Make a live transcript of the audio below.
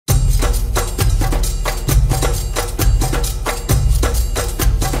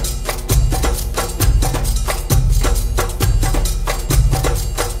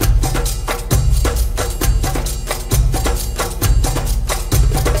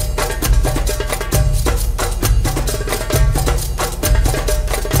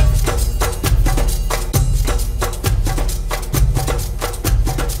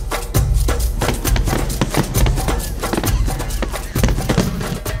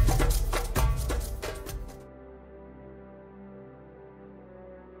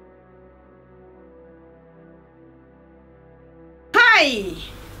Hi,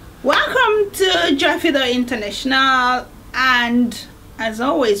 welcome to Joy Fido International, and as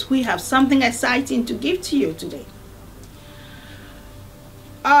always we have something exciting to give to you today.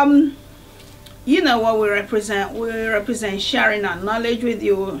 You know what we represent sharing our knowledge with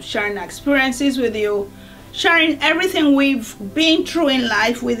you, sharing our experiences with you, sharing everything we've been through in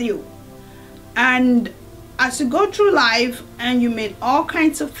life with you. And as you go through life and you meet all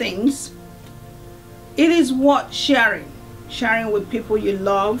kinds of things, it is worth sharing with people you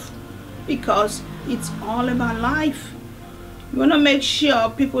love, because it's all about life. You want to make sure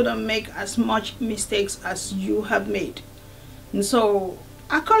people don't make as much mistakes as you have made. And so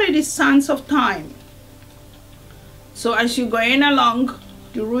I call it the sands of time. So as you're going along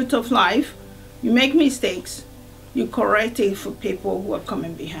the route of life, you make mistakes, you correct it for people who are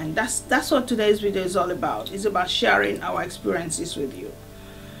coming behind. That's what today's video is all about. It's about sharing our experiences with you.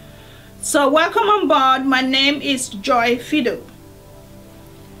 So welcome on board. My name is Joy Fido,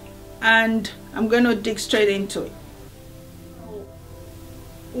 and I'm going to dig straight into it.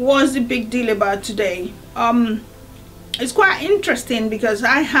 What's the big deal about today? It's quite interesting because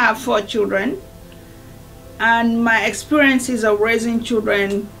I have 4 children, and my experiences of raising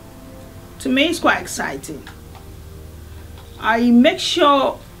children, to me, is quite exciting. I make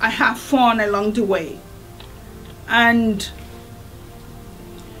sure I have fun along the way, and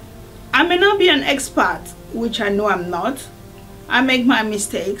I may not be an expert, which I know I'm not. I make my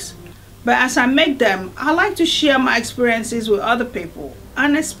mistakes, but as I make them, I like to share my experiences with other people,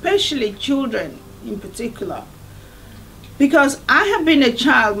 and especially children in particular, because I have been a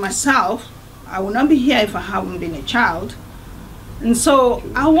child myself. I would not be here if I haven't been a child. And so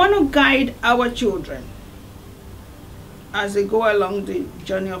I want to guide our children as they go along the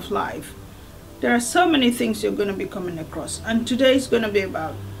journey of life. There are so many things you're going to be coming across, and today is going to be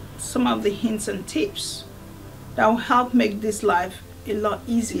about some of the hints and tips that will help make this life a lot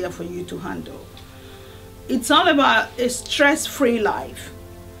easier for you to handle. It's all about a stress-free life,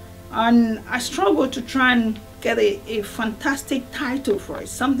 and I struggle to try and get a fantastic title for it,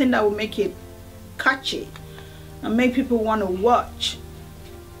 something that will make it catchy and make people want to watch.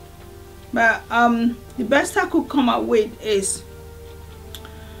 But the best I could come up with is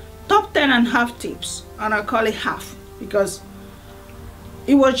top 10.5 tips, and I call it half because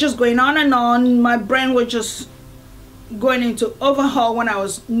it was just going on and on. My brain was just going into overhaul when I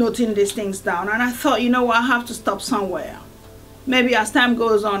was noting these things down, and I thought, you know what, I have to stop somewhere. Maybe as time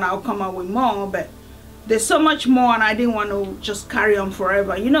goes on I'll come up with more, but there's so much more, and I didn't want to just carry on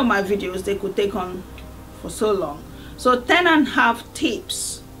forever. You know, my videos, they could take on for so long. So 10.5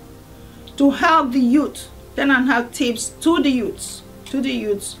 tips to help the youth, 10.5 tips to the youths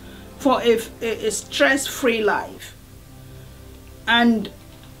for a stress-free life. And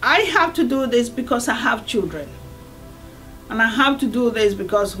I have to do this because I have children, and I have to do this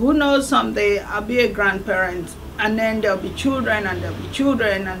because who knows, someday I'll be a grandparent, and then there'll be children, and there'll be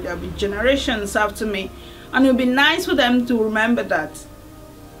children, and there'll be generations after me, and it'll be nice for them to remember that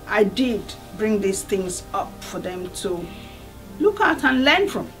I did bring these things up for them to look at and learn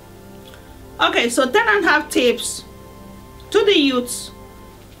from. Okay, so 10.5 tips to the youths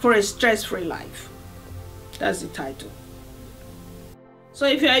for a stress-free life. That's the title. So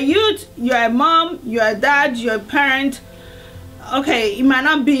if you're a youth, you're a mom, you're a dad, you're a parent, okay, it might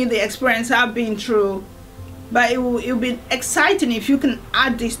not be the experience I've been through, but it'll be exciting if you can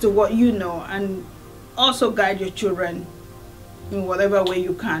add this to what you know and also guide your children in whatever way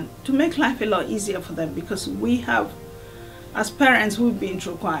you can to make life a lot easier for them, because we have, as parents, we've been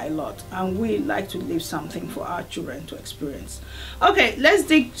through quite a lot, and we like to leave something for our children to experience. Okay, let's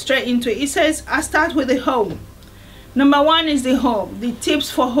dig straight into it. It says, I start with the home. Number 1 is the home, the tips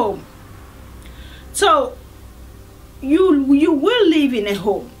for home. So you will live in a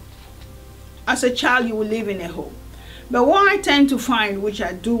home. As a child, you will live in a home. But what I tend to find, which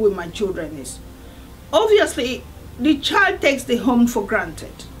I do with my children, is obviously the child takes the home for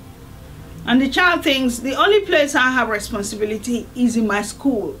granted. And the child thinks the only place I have responsibility is in my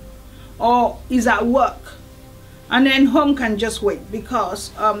school or is at work. And then home can just wait,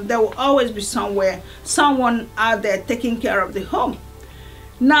 because there will always be someone out there taking care of the home.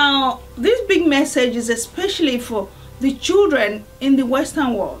 Now, this big message is especially for the children in the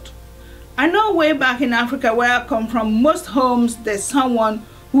Western world. I know way back in Africa, where I come from, most homes there's someone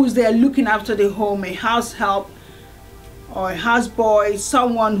who's there looking after the home, a house help or a houseboy,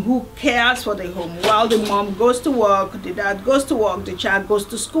 someone who cares for the home while the mom goes to work, the dad goes to work, the child goes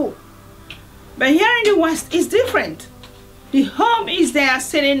to school. But here in the West, it's different. The home is there,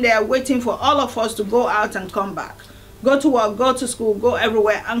 sitting there, waiting for all of us to go out and come back. Go to work, go to school, go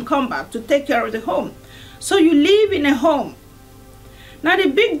everywhere, and come back to take care of the home. So you live in a home. Now the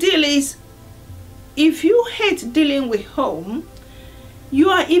big deal is, if you hate dealing with home, you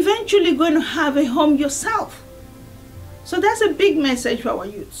are eventually going to have a home yourself. So that's a big message for our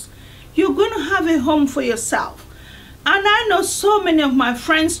youth. You're going to have a home for yourself. And I know so many of my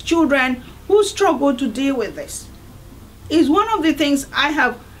friends' children who struggle to deal with this. It's one of the things I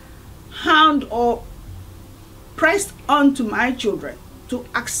have hound or pressed onto my children, to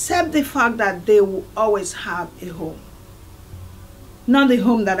accept the fact that they will always have a home. Not the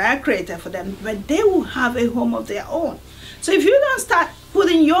home that I created for them, but they will have a home of their own. So if you don't start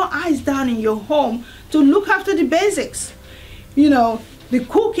putting your eyes down in your home to look after the basics, you know, the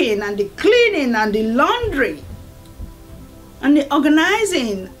cooking and the cleaning and the laundry and the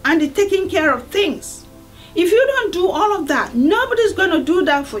organizing and the taking care of things, if you don't do all of that, nobody's going to do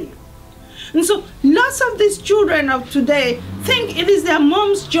that for you. And so lots of these children of today think it is their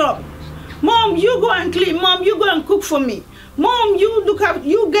mom's job. Mom, you go and clean. Mom, you go and cook for me. Mom,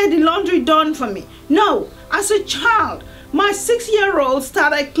 you get the laundry done for me. No, as a child, my 6-year-old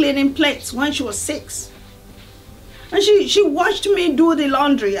started cleaning plates when she was 6. And she watched me do the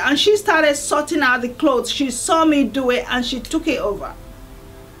laundry, and she started sorting out the clothes. She saw me do it and she took it over.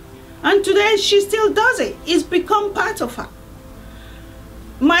 And today she still does it. It's become part of her.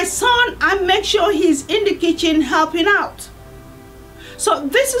 My son, I make sure he's in the kitchen helping out. So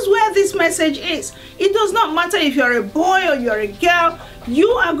this is where this message is. It does not matter if you're a boy or you're a girl, you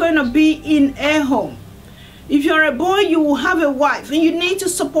are going to be in a home. If you're a boy, you will have a wife and you need to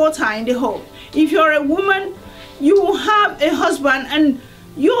support her in the home. If you're a woman, you will have a husband, and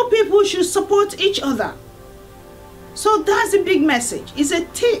your people should support each other. So that's a big message. It's a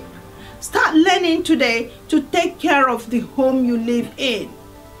tip. Start learning today to take care of the home you live in.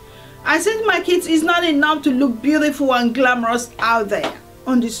 I said to my kids, it's not enough to look beautiful and glamorous out there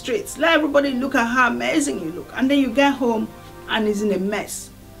on the streets. Let everybody look at how amazing you look. And then you get home and it's in a mess.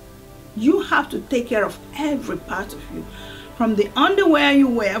 You have to take care of every part of you. From the underwear you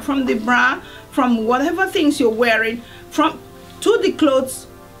wear, from the bra, from whatever things you're wearing, to the clothes,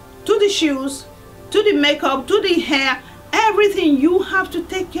 to the shoes, to the makeup, to the hair, everything, you have to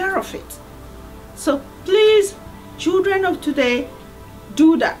take care of it. So please, children of today,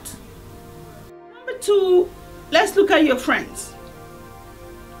 do that. Number 2, let's look at your friends.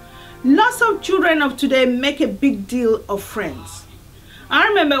 Lots of children of today make a big deal of friends. I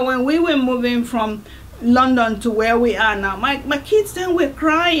remember when we were moving from London to where we are now, my kids then were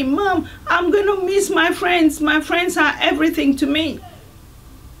crying, Mom, I'm going to miss my friends. My friends are everything to me.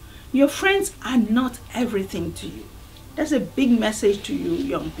 Your friends are not everything to you. That's a big message to you,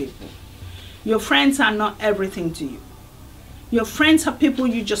 young people. Your friends are not everything to you. Your friends are people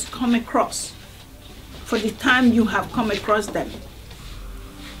you just come across for the time you have come across them.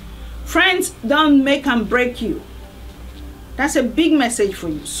 Friends don't make and break you. That's a big message for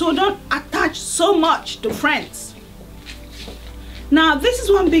you. So don't attach so much to friends. Now, this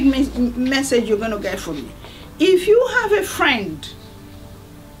is one big message you're going to get from me. If you have a friend,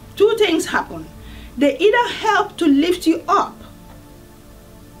 2 things happen. They either help to lift you up,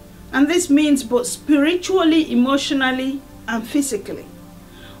 and this means both spiritually, emotionally, and physically,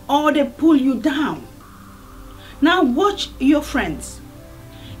 or they pull you down. Now watch your friends.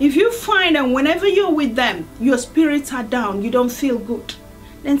 If you find that whenever you're with them, your spirits are down, you don't feel good,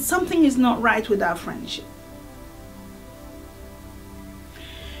 then something is not right with our friendship.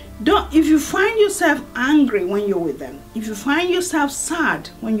 If you find yourself angry when you're with them, if you find yourself sad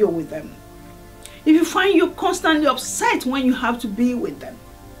when you're with them, if you find you're constantly upset when you have to be with them,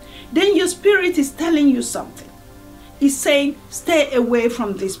 then your spirit is telling you something. It's saying, stay away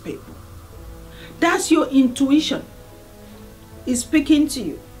from these people. That's your intuition. It's speaking to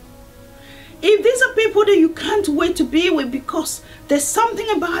you. If these are people that you can't wait to be with because there's something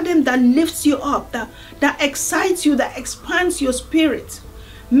about them that lifts you up, that excites you, that expands your spirit,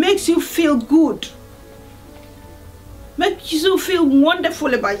 makes you feel good, makes you feel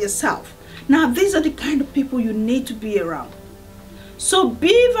wonderful about yourself. Now, these are the kind of people you need to be around. So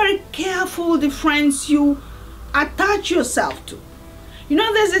be very careful the friends you attach yourself to. You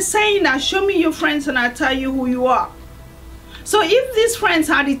know, there's a saying that, show me your friends and I'll tell you who you are. So if these friends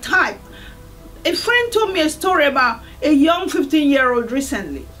are the type, a friend told me a story about a young 15-year-old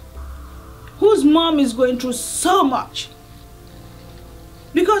recently whose mom is going through so much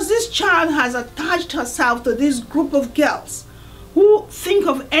because this child has attached herself to this group of girls who think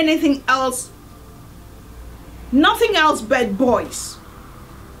of anything else, nothing else but boys.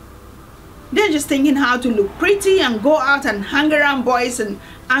 They're just thinking how to look pretty and go out and hang around boys and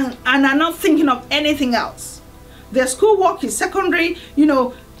are not thinking of anything else. Their schoolwork is secondary, you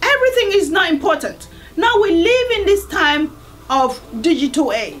know, everything is not important. Now we live in this time of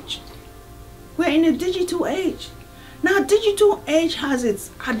digital age. We're in a digital age. Now, digital age has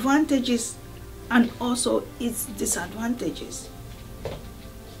its advantages and also its disadvantages.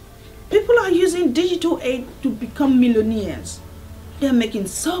 People are using digital age to become millionaires. They're making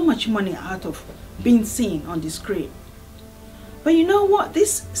so much money out of being seen on the screen. But you know what?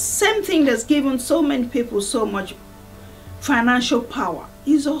 This same thing that's given so many people so much financial power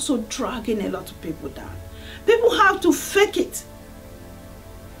is also dragging a lot of people down. People have to fake it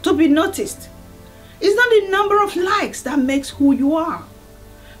to be noticed. It's not the number of likes that makes who you are.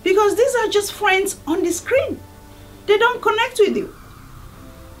 Because these are just friends on the screen. They don't connect with you.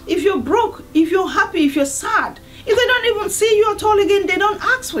 If you're broke, if you're happy, if you're sad, if they don't even see you at all again, they don't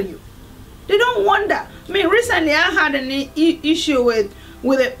ask for you. They don't wonder. I mean, recently I had an issue with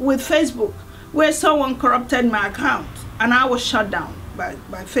Facebook where someone corrupted my account and I was shut down by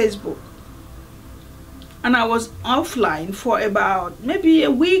Facebook. And I was offline for about maybe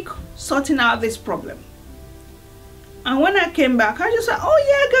a week sorting out this problem. And when I came back, I just said, oh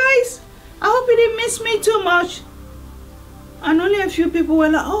yeah, guys, I hope you didn't miss me too much. And only a few people were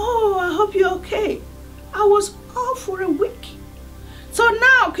like, oh, I hope you're okay. I was off for a week. So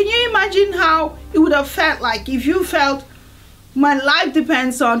now, can you imagine how it would have felt like if you felt my life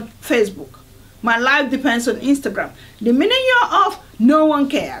depends on Facebook, my life depends on Instagram. The minute you're off, no one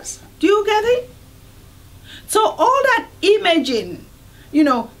cares. Do you get it? So all that imaging, you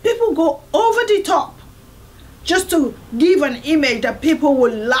know, people go over the top just to give an image that people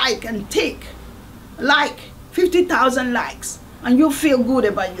will like and take. Like 50,000 likes and you feel good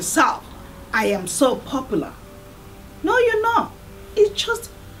about yourself. I am so popular. No, you're not. It's just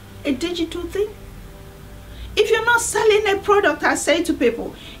a digital thing. If you're not selling a product, I say to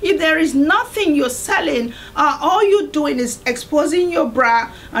people, if there is nothing you're selling, all you're doing is exposing your bra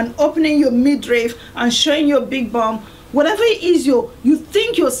and opening your midriff and showing your big bum, whatever it is you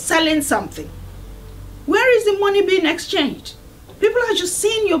think you're selling something. Where is the money being exchanged? People are just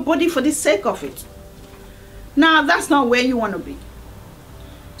seeing your body for the sake of it. Now, that's not where you want to be.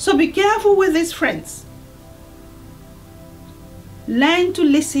 So be careful with these friends. Learn to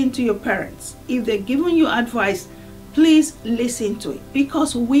listen to your parents. If they're giving you advice, please listen to it,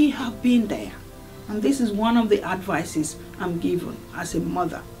 because we have been there. And this is one of the advices I'm given as a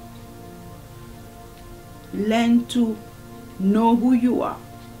mother. Learn to know who you are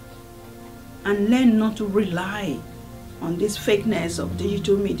and learn not to rely on this fakeness of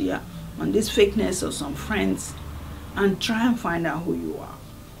digital media, on this fakeness of some friends, and try and find out who you are.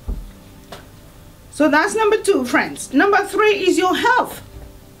 So that's number 2, friends. Number 3 is your health.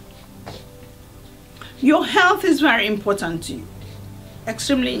 Your health is very important to you.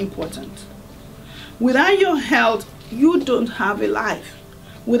 Extremely important. Without your health, you don't have a life.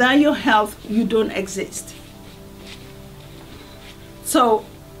 Without your health, you don't exist. So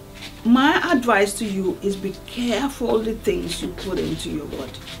my advice to you is be careful the things you put into your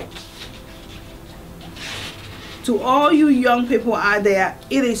body. To all you young people out there,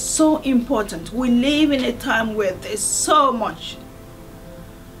 it is so important. We live in a time where there's so much.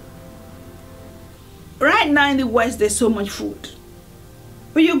 Right now in the West, there's so much food.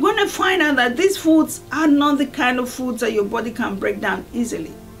 But you're going to find out that these foods are not the kind of foods that your body can break down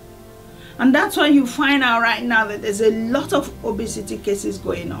easily. And that's why you find out right now that there's a lot of obesity cases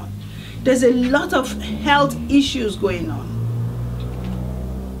going on. There's a lot of health issues going on.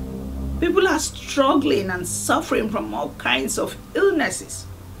 People are struggling and suffering from all kinds of illnesses.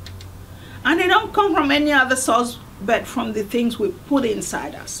 And they don't come from any other source but from the things we put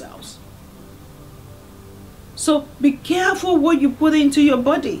inside ourselves. So be careful what you put into your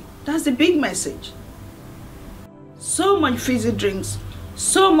body. That's the big message. So much fizzy drinks,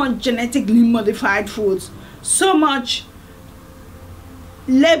 so much genetically modified foods, so much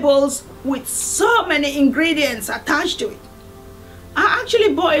labels with so many ingredients attached to it. I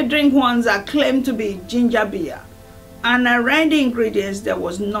actually bought a drink once that claimed to be ginger beer, and I read the ingredients. There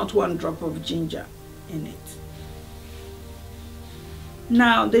was not one drop of ginger in it.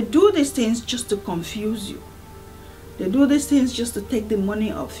 Now, they do these things just to confuse you. They do these things just to take the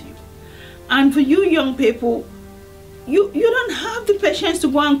money off you. And for you young people, you don't have the patience to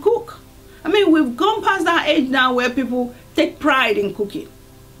go and cook. I mean, we've gone past that age now where people take pride in cooking.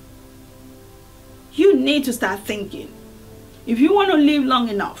 You need to start thinking. If you want to live long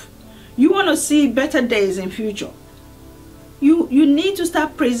enough, you want to see better days in future, you need to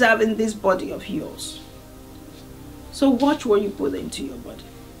start preserving this body of yours. So watch what you put into your body.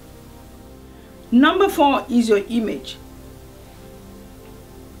 Number 4 is your image.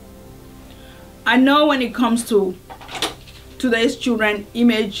 I know when it comes to today's children,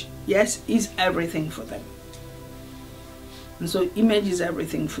 image, yes, is everything for them. And so image is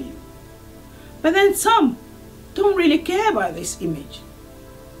everything for you. But then some don't really care about this image.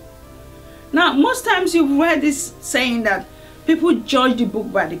 Now, most times you've read this saying that people judge the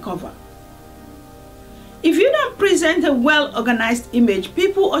book by the cover. If you don't present a well-organized image,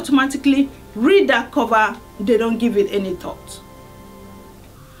 people automatically read that cover, they don't give it any thought.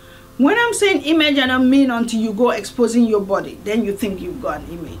 When I'm saying image, I don't mean until you go exposing your body, then you think you've got an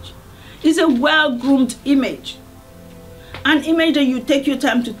image. It's a well-groomed image. An image that you take your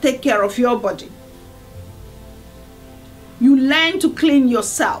time to take care of your body. You learn to clean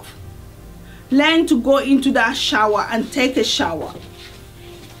yourself. Learn to go into that shower and take a shower.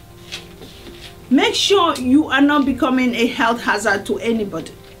 Make sure you are not becoming a health hazard to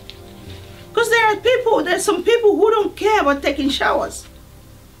anybody. Because there's some people who don't care about taking showers.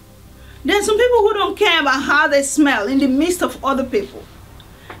 There's some people who don't care about how they smell in the midst of other people.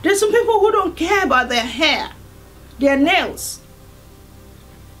 There's some people who don't care about their hair, their nails,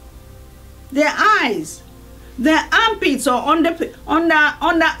 their eyes, their armpits or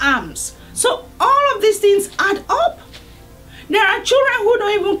underarms. So all of these things add up. There are children who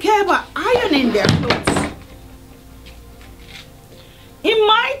don't even care about ironing their clothes. In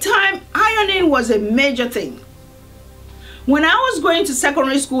my time, ironing was a major thing. When I was going to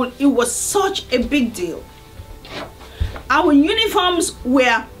secondary school, it was such a big deal. Our uniforms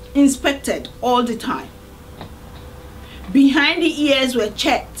were inspected all the time. Behind the ears were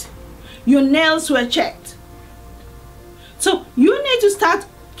checked. Your nails were checked. So you need to start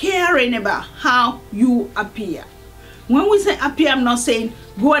caring about how you appear. When we say appear, I'm not saying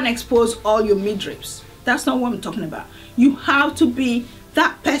go and expose all your midriffs. That's not what I'm talking about. You have to be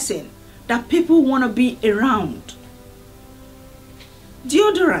that person that people want to be around.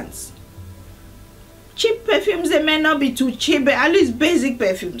 Deodorants. Cheap perfumes, they may not be too cheap, but at least basic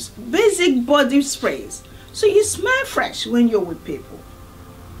perfumes. Basic body sprays. So you smell fresh when you're with people.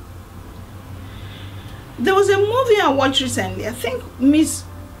 There was a movie I watched recently. I think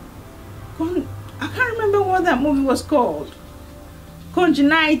I can't remember what that movie was called.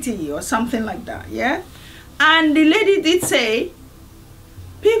 Congeniality or something like that, yeah? And the lady did say,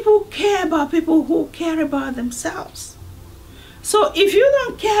 people care about people who care about themselves. So if you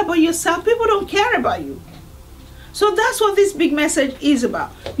don't care about yourself, people don't care about you. So that's what this big message is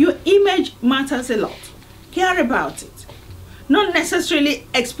about. Your image matters a lot. Care about it. Not necessarily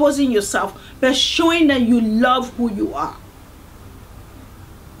exposing yourself, but showing that you love who you are.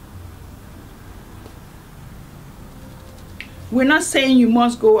 We're not saying you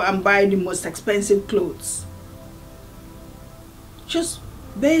must go and buy the most expensive clothes. Just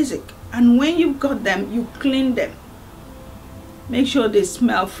basic. And when you've got them, you clean them. Make sure they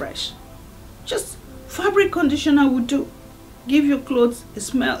smell fresh. Just fabric conditioner would do. Give your clothes a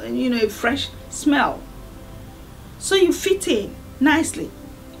smell, a fresh smell. So you fit in nicely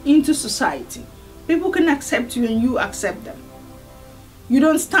into society. People can accept you and you accept them. You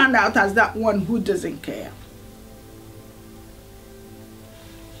don't stand out as that one who doesn't care.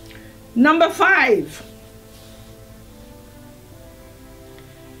 Number 5.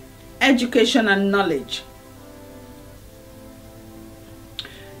 Education and knowledge.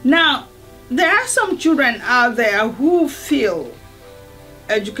 Now, there are some children out there who feel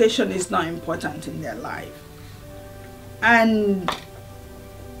education is not important in their life. And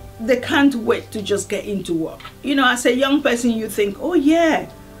they can't wait to just get into work. As a young person, you think, oh yeah,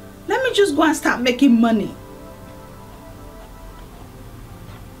 let me just go and start making money.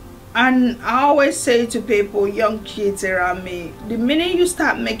 And I always say to people, young kids around me, the minute you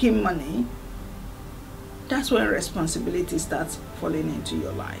start making money, that's when responsibility starts falling into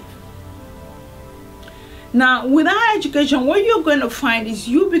your life. Now, without education, what you're going to find is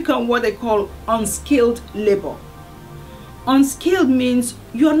you become what they call unskilled labor. Unskilled means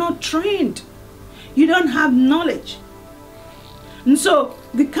you're not trained. You don't have knowledge. And so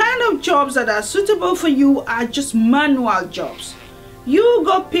the kind of jobs that are suitable for you are just manual jobs. You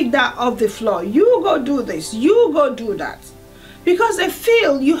go pick that off the floor. You go do this. You go do that. Because they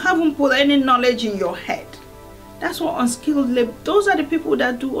feel you haven't put any knowledge in your head. That's what unskilled labor, those are the people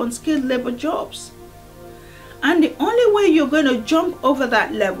that do unskilled labor jobs. And the only way you're going to jump over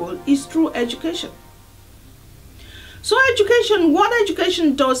that level is through education. So education, what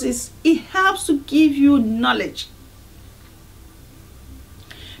education does is it helps to give you knowledge.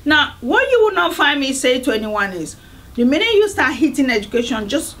 Now, what you will not find me say to anyone is, the minute you start hitting education,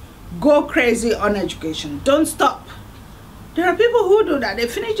 just go crazy on education. Don't stop. There are people who do that. They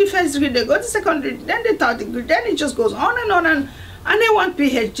finish the first degree, they go to secondary, then the third degree, then it just goes on and on, and they want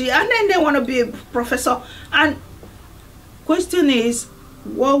PhD, and then they want to be a professor. And question is,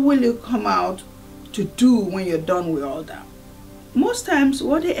 what will you come out to do when you're done with all that? most times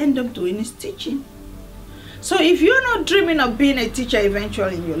what they end up doing is teaching. So if you're not dreaming of being a teacher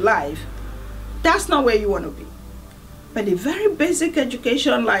eventually in your life, that's not where you want to be. But the very basic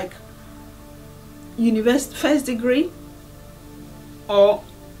education like university first degree, or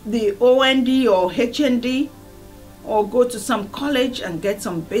the OND or HND, or go to some college and get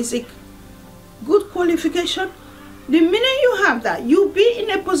some basic good qualification, the minute you have that, you'll be in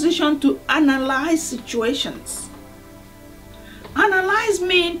a position to analyze situations. Analyze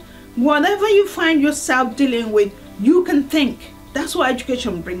means whatever you find yourself dealing with, you can think. That's what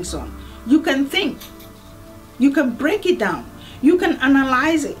education brings on. You can think. You can break it down. You can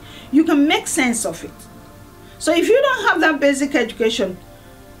analyze it. You can make sense of it. So if you don't have that basic education,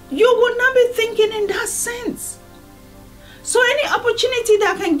 you will not be thinking in that sense. So any opportunity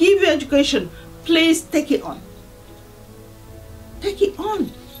that can give you education, please take it on. Take it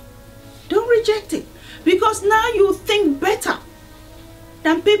on. Don't reject it. Because now you think better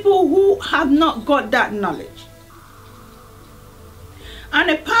than people who have not got that knowledge.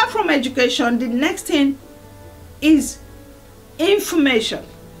 And apart from education, the next thing is information.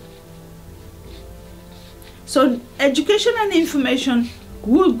 So education and information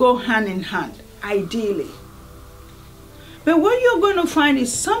will go hand in hand, ideally. But what you're going to find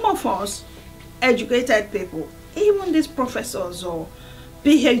is some of us educated people, even these professors or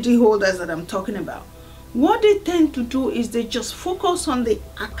PhD holders that I'm talking about, what they tend to do is they just focus on the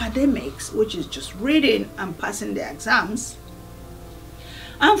academics, which is just reading and passing the exams,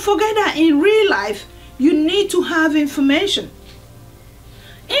 and forget that in real life you need to have information.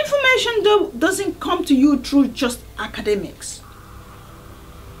 Information doesn't come to you through just academics.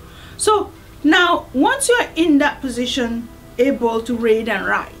 So now, once you're in that position, able to read and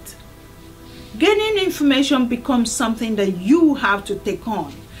write, gaining information becomes something that you have to take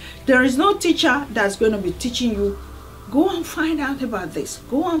on. There is no teacher that's going to be teaching you, go and find out about this,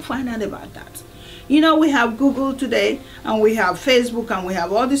 go and find out about that. You know, we have Google today, and we have Facebook, and we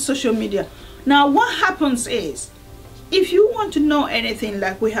have all this social media. Now, what happens is, if you want to know anything,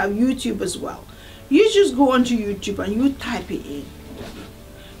 like we have YouTube as well, you just go onto YouTube and you type it in.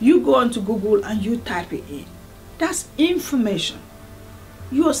 You go onto Google and you type it in. That's information.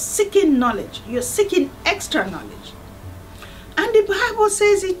 You're seeking knowledge. You're seeking extra knowledge. And the Bible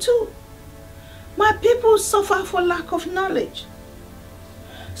says it too. My people suffer for lack of knowledge.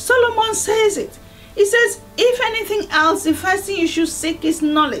 Solomon says it. He says, if anything else, the first thing you should seek is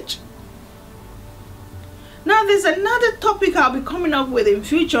knowledge. Now there's another topic I'll be coming up with in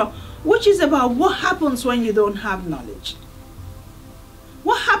future, which is about what happens when you don't have knowledge.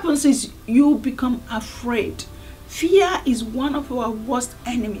 What happens is you become afraid. Fear is one of our worst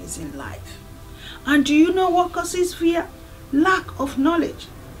enemies in life. And do you know what causes fear? Lack of knowledge.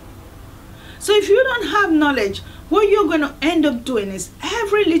 So if you don't have knowledge, what you're going to end up doing is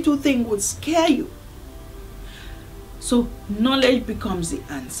every little thing would scare you. So knowledge becomes the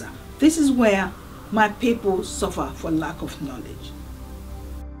answer. This is where my people suffer for lack of knowledge.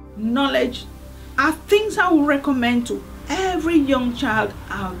 Knowledge are things I will recommend to every young child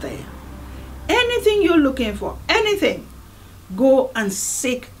out there. Anything you're looking for, anything, go and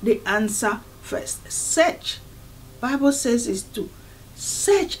seek the answer first. Search. Bible says is to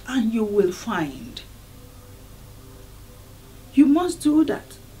search and you will find. You must do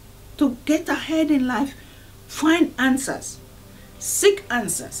that to get ahead in life. Find answers. Seek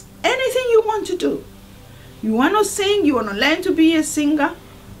answers. Anything you want to do. You want to sing, you want to learn to be a singer,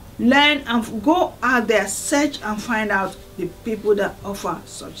 learn and go out there, search and find out the people that offer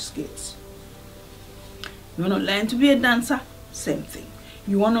such skills. You want to learn to be a dancer? Same thing.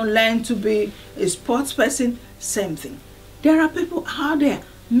 You want to learn to be a sports person? Same thing. There are people out there,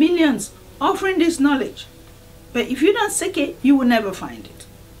 millions, offering this knowledge. But if you don't seek it, you will never find it.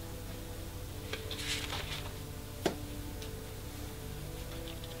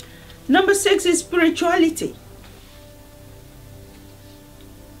 Number 6 is spirituality.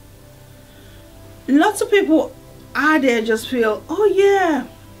 Lots of people out there just feel, oh yeah,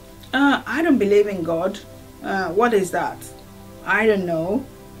 I don't believe in God. What is that? I don't know.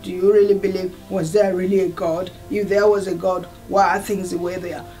 Do you really believe? Was there really a God? If there was a God, why are things the way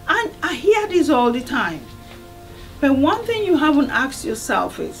they are? And I hear this all the time. But one thing you haven't asked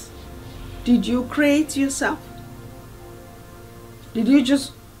yourself is, did you create yourself? Did you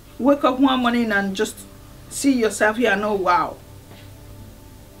just wake up one morning and just see yourself here and oh wow?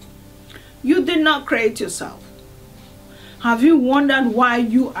 You did not create yourself. Have you wondered why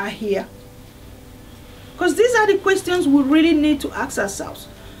you are here? Because these are the questions we really need to ask ourselves.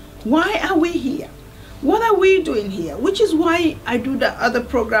 Why are we here? What are we doing here? Which is why I do the other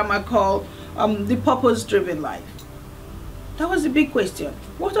program I call the Purpose Driven Life. That was the big question.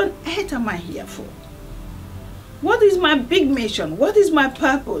 What on earth am I here for? What is my big mission? What is my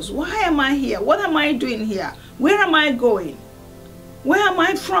purpose? Why am I here? What am I doing here? Where am I going? Where am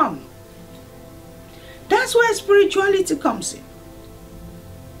I from? That's where spirituality comes in.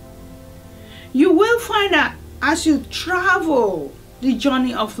 You will find that as you travel the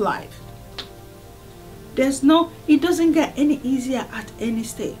journey of life, it doesn't get any easier at any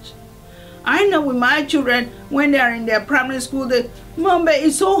stage. I know with my children, when they are in their primary school, Mom,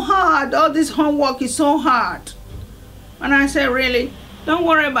 it's so hard. All this homework is so hard. And I say, really? Don't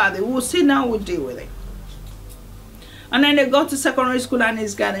worry about it. We'll sit down, we'll deal with it. And then they go to secondary school and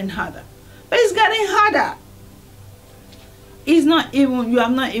it's getting harder. But it's getting harder. You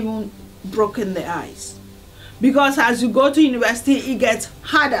have not even broken the ice. Because as you go to university, it gets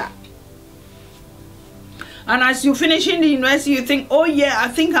harder. And as you finish in the university, you think, oh yeah, I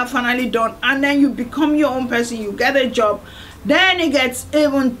think I'm finally done. And then you become your own person, you get a job. Then it gets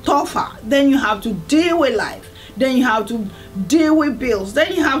even tougher. Then you have to deal with life. Then you have to deal with bills.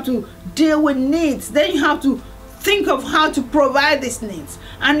 Then you have to deal with needs. Then you have to think of how to provide these needs.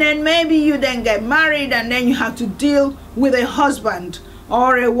 And then maybe you then get married and then you have to deal with a husband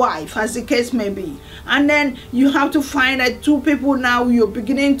or a wife, as the case may be. And then you have to find that two people now you're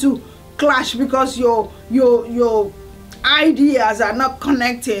beginning to clash because your ideas are not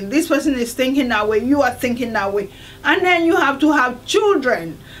connecting. This person is thinking that way, you are thinking that way. And then you have to have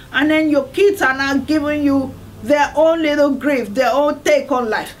children. And then your kids are now giving you their own little grief, their own take on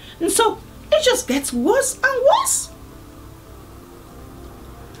life. And so it just gets worse and worse.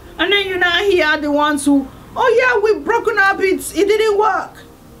 And then you now hear the ones who, oh yeah, we've broken up, it didn't work.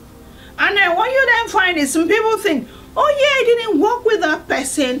 And then when you then find it, some people think, oh yeah, it didn't work with that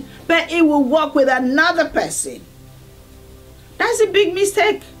person, but it will work with another person. That's a big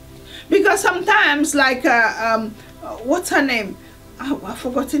mistake. Because sometimes, like, what's her name? Oh, I've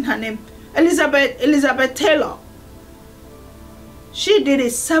forgotten her name. Elizabeth Taylor. She did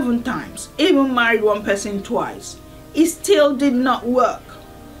it 7 times, even married one person twice. It still did not work.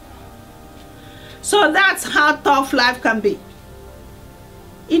 So that's how tough life can be.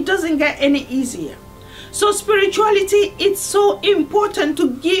 It doesn't get any easier. So spirituality, it's so important to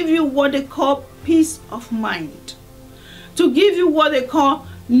give you what they call peace of mind. To give you what they call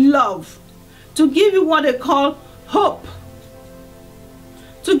love. To give you what they call hope.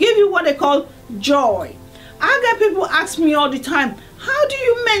 To give you what they call joy. I get people ask me all the time, how do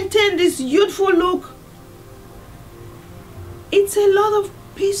you maintain this youthful look? It's a lot of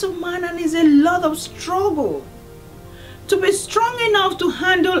peace of mind and it's a lot of struggle. To be strong enough to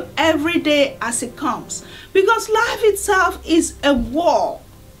handle every day as it comes. Because life itself is a war.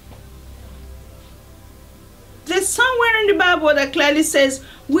 There's somewhere in the Bible that clearly says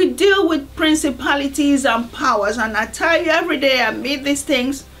we deal with principalities and powers. And I tell you, every day I meet these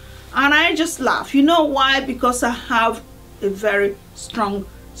things and I just laugh. You know why? Because I have a very strong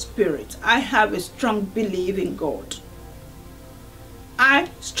spirit. I have a strong belief in God. I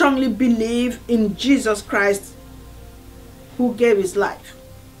strongly believe in Jesus Christ, who gave his life.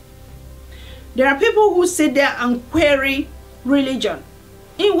 There are people who sit there and query religion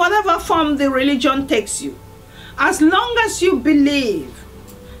in whatever form the religion takes you. As long as you believe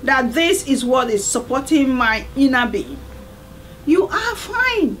that this is what is supporting my inner being, you are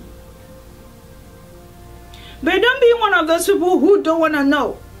fine. But don't be one of those people who don't want to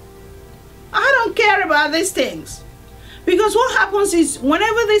know. I don't care about these things. Because what happens is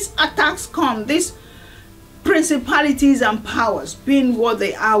whenever these attacks come, these principalities and powers, being what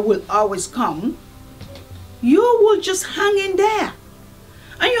they are, will always come, you will just hang in there.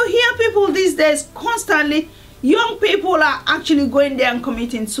 And you hear people these days constantly, young people are actually going there and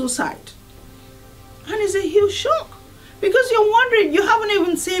committing suicide. And it's a huge shock. Because you're wondering, you haven't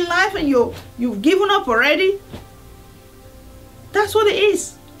even seen life and you've given up already. That's what it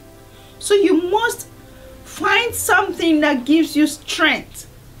is. So you must find something that gives you strength.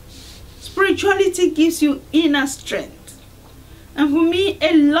 Spirituality gives you inner strength. And for me,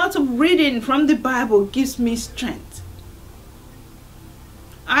 a lot of reading from the Bible gives me strength.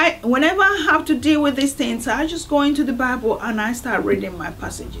 Whenever I have to deal with these things, I just go into the Bible and I start reading my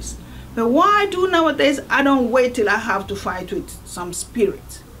passages. But what I do nowadays, I don't wait till I have to fight with some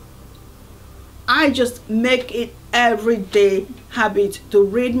spirit. I just make it everyday habit to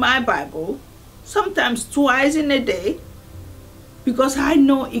read my Bible, sometimes twice in a day, because I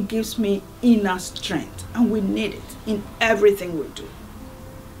know it gives me inner strength, and we need it in everything we do.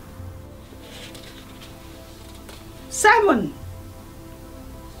 7,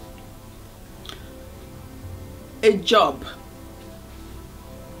 a job,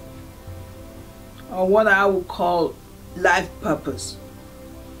 or what I would call life purpose.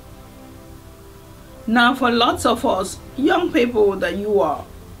 Now, for lots of us, young people that you are,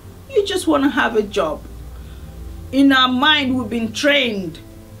 you just want to have a job. In our mind, we've been trained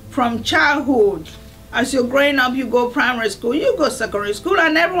from childhood. As you're growing up, you go primary school, you go secondary school,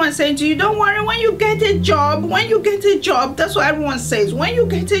 and everyone's saying to you, don't worry, when you get a job, that's what everyone says, when you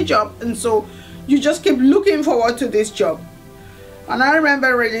get a job. And so you just keep looking forward to this job. And I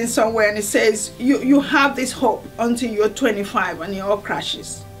remember reading somewhere, and it says, you have this hope until you're 25 and it all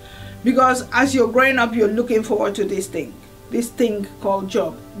crashes. Because as you're growing up, you're looking forward to this thing called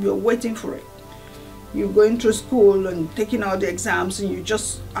job. You're waiting for it. You're going through school and taking all the exams, and you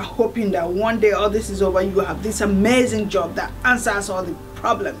just are hoping that one day all this is over, you have this amazing job that answers all the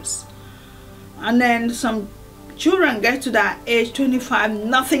problems. And then some children get to that age, 25,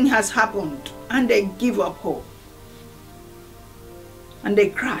 nothing has happened, and they give up hope. And they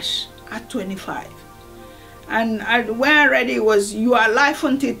crash at 25. And where I read it was, you are alive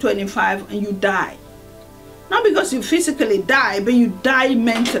until 25 and you die. Not because you physically die, but you die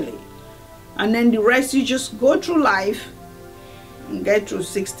mentally. And then the rest, you just go through life and get through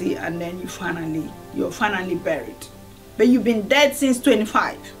 60, and then you're finally buried. But you've been dead since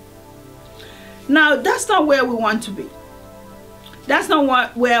 25. Now, that's not where we want to be. That's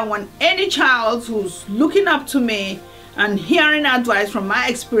not where I want any child who's looking up to me and hearing advice from my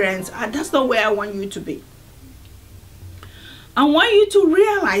experience. That's not where I want you to be. I want you to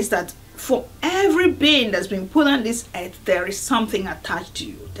realize that for every being that's been put on this earth, there is something attached to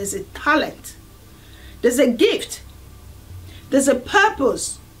you. There's a talent. There's a gift. There's a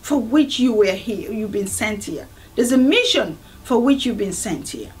purpose for which you were here. You've been sent here. There's a mission for which you've been sent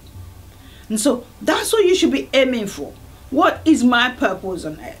here. And so that's what you should be aiming for. What is my purpose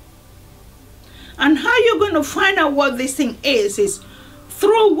on earth? And how you're going to find out what this thing is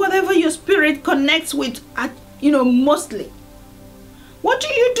through whatever your spirit connects with, mostly. What do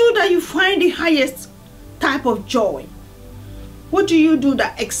you do that you find the highest type of joy? What do you do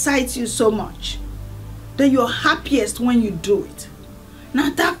that excites you so much that you're happiest when you do it?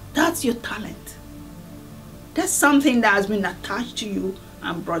 Now that's your talent. That's something that has been attached to you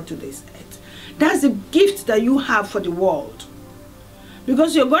and brought to this earth. That's the gift that you have for the world.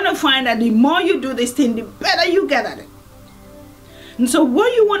 Because you're going to find that the more you do this thing, the better you get at it. And so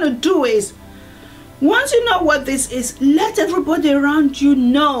what you want to do is, once you know what this is, let everybody around you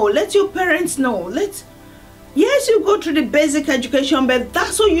know. Let your parents know. Yes, you go through the basic education, but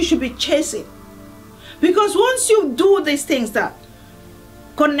that's what you should be chasing. Because once you do these things that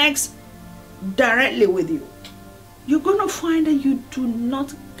connects directly with you, you're going to find that you do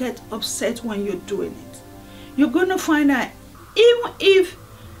not get upset when you're doing it. You're going to find that even if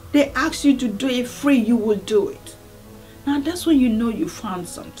they ask you to do it free, you will do it. Now that's when you know you found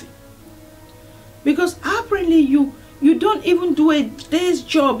something. Because apparently you don't even do a day's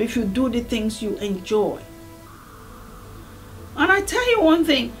job if you do the things you enjoy. And I tell you one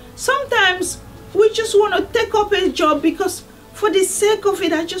thing, sometimes we just want to take up a job because for the sake of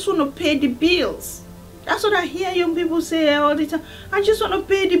it, I just want to pay the bills. That's what I hear young people say all the time. I just want to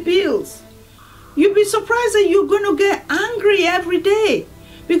pay the bills. You'll be surprised that you're going to get angry every day.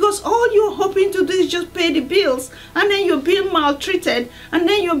 Because all you're hoping to do is just pay the bills, and then you're being maltreated, and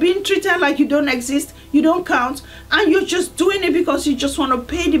then you're being treated like you don't exist, you don't count, and you're just doing it because you just want to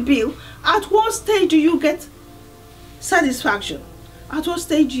pay the bill. At what stage do you get satisfaction? At what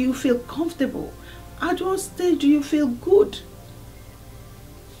stage do you feel comfortable? At what stage do you feel good?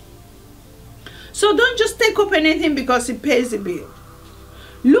 So don't just take up anything because it pays the bill.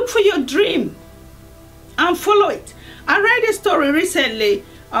 Look for your dream and follow it. I read a story recently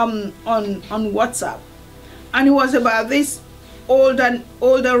on WhatsApp, and it was about this older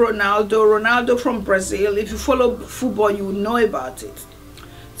Ronaldo from Brazil. If you follow football, you will know about it.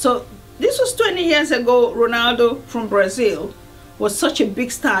 So this was 20 years ago. Ronaldo from Brazil was such a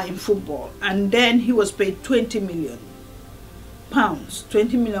big star in football, and then he was paid 20 million pounds.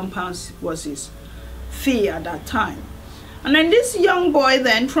 20 million pounds was his fee at that time. And then this young boy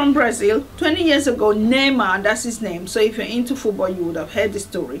then from Brazil, 20 years ago, Neymar, that's his name. So if you're into football, you would have heard the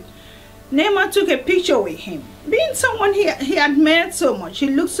story. Neymar took a picture with him. Being someone he admired so much, he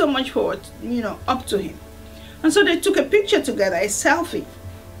looked so much forward, up to him. And so they took a picture together, a selfie.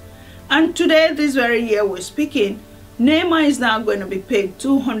 And today, this very year we're speaking, Neymar is now going to be paid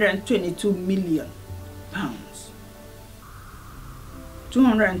 222 million pounds.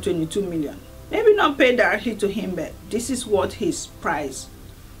 222 million. Maybe not paid directly to him, but this is what his price,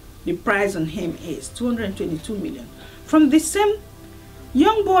 the price on him is, 222 million. From the same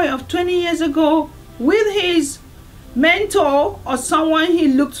young boy of 20 years ago with his mentor or someone he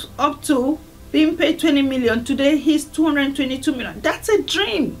looked up to being paid 20 million. Today he's 222 million. That's a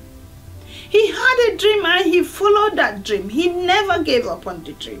dream. He had a dream and he followed that dream. He never gave up on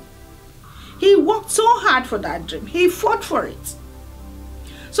the dream. He worked so hard for that dream. He fought for it.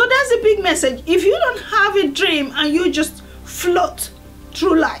 So that's the big message. If you don't have a dream and you just float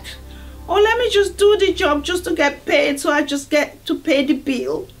through life, or let me just do the job just to get paid so I just get to pay the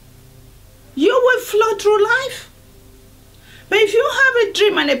bill, you will float through life. But if you have a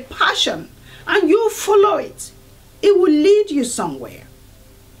dream and a passion and you follow it, it will lead you somewhere.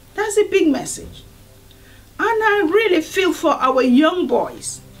 That's a big message. And I really feel for our young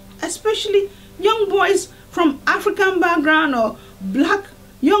boys, especially young boys from African background or black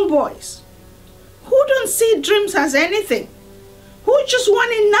young boys who don't see dreams as anything, who just want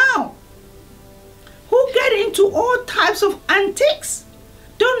it now, who get into all types of antics.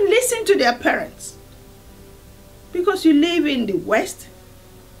 Don't listen to their parents. Because you live in the West,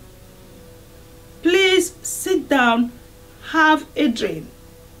 please sit down, have a dream.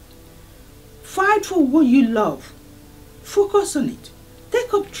 Fight for what you love. Focus on it.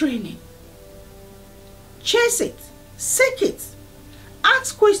 Take up training. Chase it. Seek it.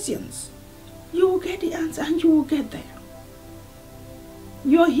 Ask questions. You will get the answer and you will get there.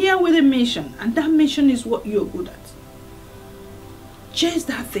 You're here with a mission, and that mission is what you're good at. Chase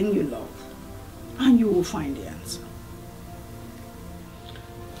that thing you love and you will find the answer.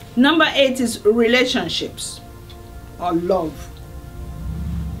 Number 8 is relationships or love.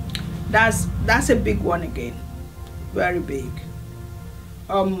 That's a big one again. Very big.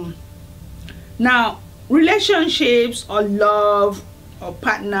 Now, relationships or love or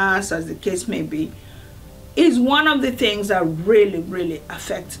partners, as the case may be, is one of the things that really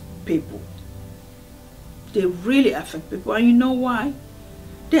affect people. They really affect people. And you know why?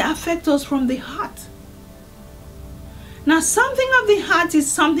 They affect us from the heart. Now, something of the heart is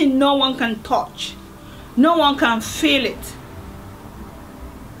something no one can touch. No one can feel it.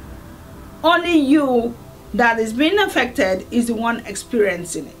 Only you that is being affected is the one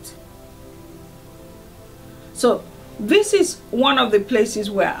experiencing it. So this is one of the places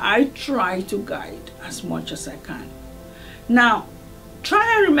where I try to guide as much as I can. Now,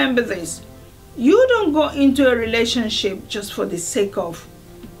 try and remember this. You don't go into a relationship just for the sake of,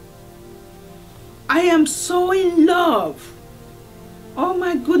 I am so in love. Oh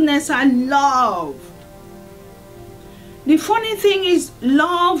my goodness, I love. The funny thing is,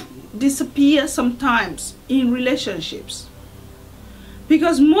 love disappears sometimes in relationships.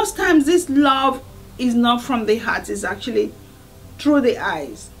 Because most times this love is not from the heart, it's actually through the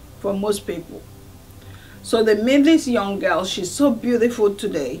eyes for most people. So they meet this young girl, she's so beautiful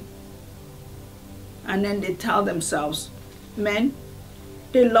today, and then they tell themselves, men,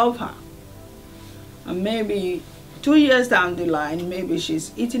 they love her. And maybe 2 years down the line, maybe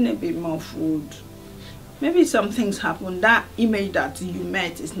she's eating a bit more food. Maybe some things happen. That image that you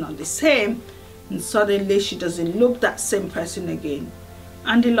met is not the same. And suddenly she doesn't look that same person again.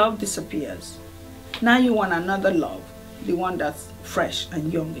 And the love disappears. Now you want another love. The one that's fresh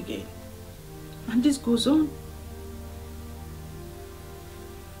and young again. And this goes on.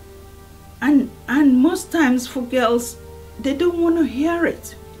 And most times for girls, they don't want to hear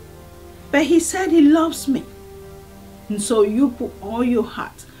it. But he said he loves me. And so you put all your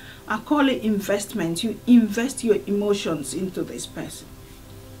heart. I call it investment. You invest your emotions into this person.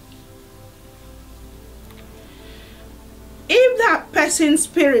 If that person's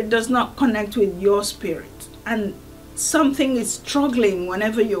spirit does not connect with your spirit and something is struggling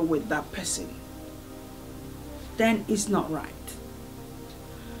whenever you're with that person, then it's not right.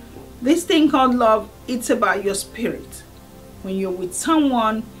 This thing called love, it's about your spirit. When you're with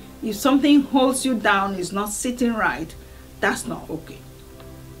someone, if something holds you down, is not sitting right, that's not okay.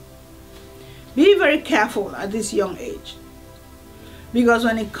 Be very careful at this young age. Because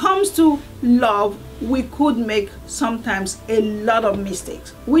when it comes to love, we could make sometimes a lot of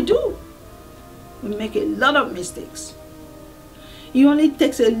mistakes. We do. We make a lot of mistakes. It only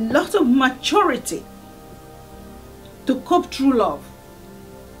takes a lot of maturity to cope through love.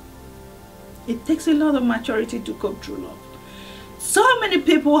 It takes a lot of maturity to cope through love. So many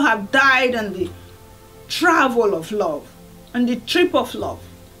people have died on the travel of love, on the trip of love.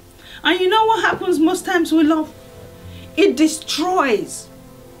 And you know what happens most times with love? It destroys.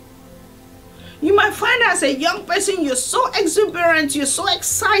 You might find as a young person, you're so exuberant, you're so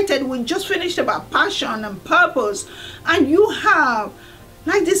excited. We just finished about passion and purpose. And you have,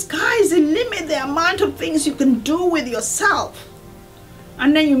 like the sky is the limit, the amount of things you can do with yourself.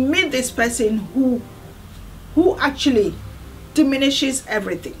 And then you meet this person who actually diminishes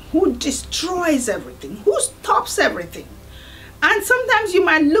everything, who destroys everything, who stops everything. And sometimes you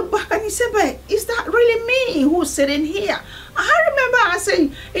might look back and you say, but is that really me who's sitting here? I remember as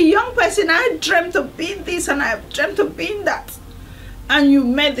a young person, I dreamt of being this and I dreamt of being that. And you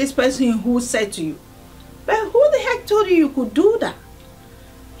met this person who said to you, but who the heck told you you could do that?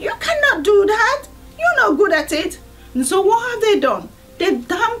 You cannot do that. You're not good at it. And so what have they done? They've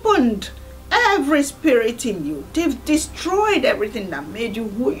dampened every spirit in you. They've destroyed everything that made you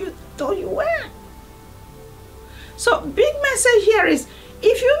who you thought you were. So big message here is,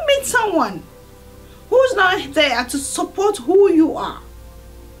 if you meet someone who's not there to support who you are,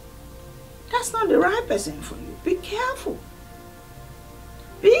 that's not the right person for you. Be careful.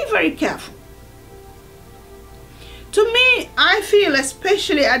 Be very careful. To me, I feel,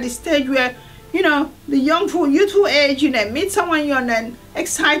 especially at the stage where, you know, the youthful age, you know, meet someone you're then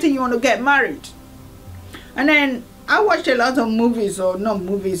excited, you want to get married. And then I watched a lot of movies, or not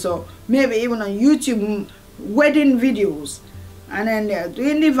movies, or maybe even on YouTube, wedding videos, and then they're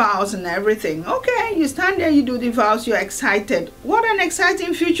doing the vows and everything. Okay, you stand there, you do the vows, you're excited. What an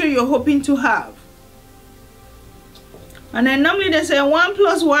exciting future you're hoping to have. And then normally they say 1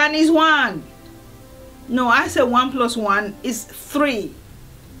 + 1 is 1. No, I say 1 + 1 is 3.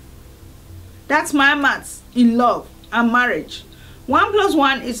 That's my maths in love and marriage. 1 +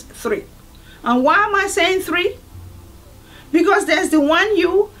 1 is 3. And why am I saying 3? Because there's the one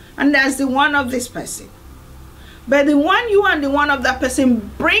you and there's the one of this person. But the one you and the one of that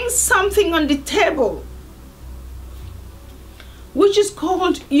person brings something on the table, which is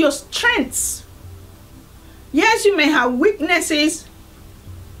called your strengths. Yes, you may have weaknesses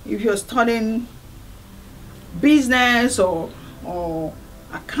if you're studying business or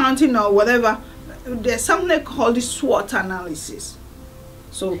accounting or whatever. There's something called the SWOT analysis.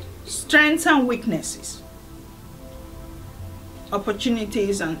 So strengths and weaknesses,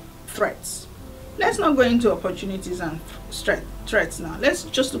 opportunities and threats. Let's not go into opportunities and threats now. Let's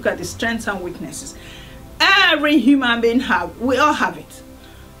just look at the strengths and weaknesses. Every human being we all have it.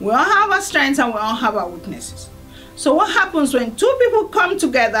 We all have our strengths and we all have our weaknesses. So what happens when two people come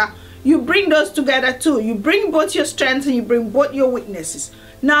together? You bring those together too. You bring both your strengths and you bring both your weaknesses.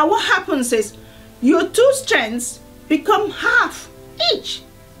 Now what happens is your two strengths become half each.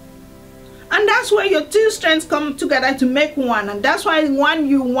 And that's where your two strengths come together to make one. And that's why one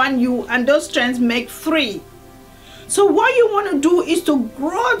you, and those strengths make 3. So what you want to do is to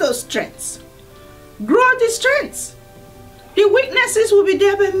grow those strengths. Grow the strengths. The weaknesses will be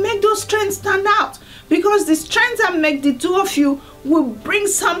there, but make those strengths stand out. Because the strengths that make the two of you will bring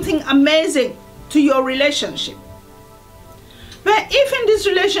something amazing to your relationship. But if in this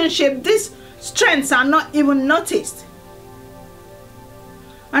relationship, these strengths are not even noticed,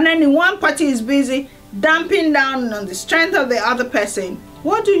 and then the one party is busy damping down on the strength of the other person,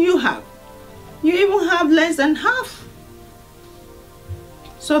 what do you have? You even have less than half.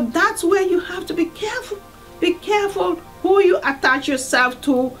 So that's where you have to be careful. Be careful who you attach yourself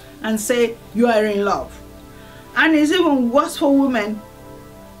to and say you are in love. And it's even worse for women.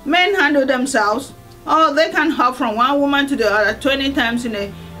 Men handle themselves. Oh, they can hop from one woman to the other 20 times in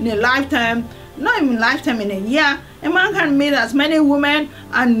a lifetime. Not even lifetime, in a year. A man can meet as many women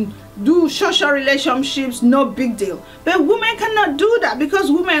and do social relationships, no big deal. But women cannot do that, because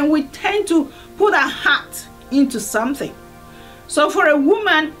women, we tend to put our heart into something. So for a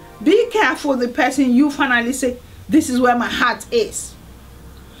woman, be careful the person you finally say, this is where my heart is.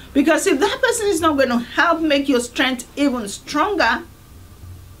 Because if that person is not going to help make your strength even stronger,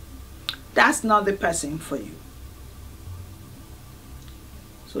 that's not the person for you.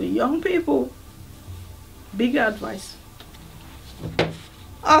 So young people, big advice.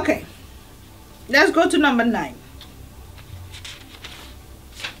 Okay, let's go to number 9.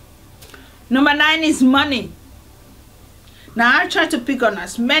 Number 9 is money. Now I try to pick on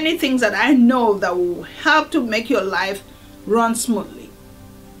as many things that I know that will help to make your life run smoothly.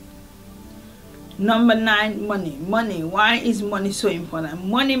 Number 9, money. Money. Why is money so important?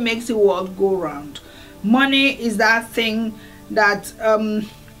 Money makes the world go round. Money is that thing that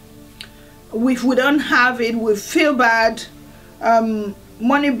if we don't have it, we feel bad.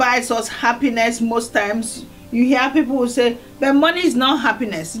 Money buys us happiness most times. You hear people who say, but money is not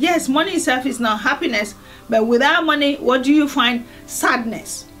happiness. Yes, money itself is not happiness. But without money, what do you find?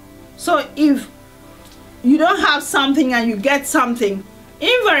 Sadness. So if you don't have something and you get something,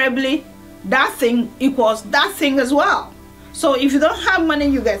 invariably, that thing equals that thing as well. So if you don't have money,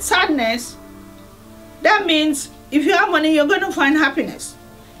 you get sadness. That means if you have money, you're going to find happiness.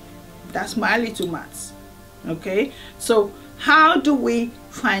 That's my little maths. Okay? So how do we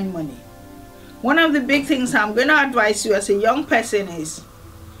find money? One of the big things I'm going to advise you as a young person is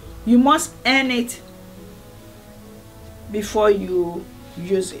you must earn it before you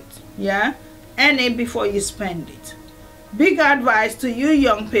use it. Yeah, earn it before you spend it. Big advice to you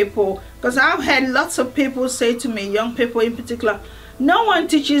young people, because I've had lots of people say to me, young people in particular, no one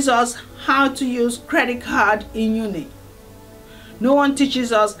teaches us how to use credit card in uni. No one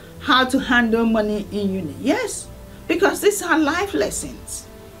teaches us how to handle money in uni. Yes, because these are life lessons.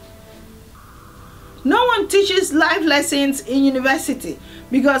 No one teaches life lessons in university,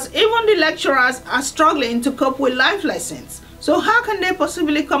 because even the lecturers are struggling to cope with life lessons. So how can they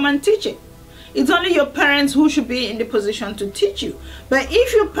possibly come and teach it? It's only your parents who should be in the position to teach you. But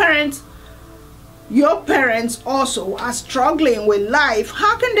if your parents also are struggling with life,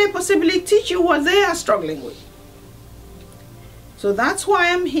 how can they possibly teach you what they are struggling with? So that's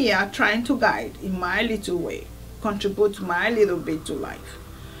why I'm here trying to guide in my little way, contribute my little bit to life.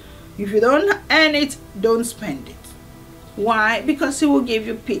 If you don't earn it, don't spend it. Why? Because it will give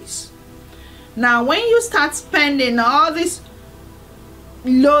you peace. Now, when you start spending all these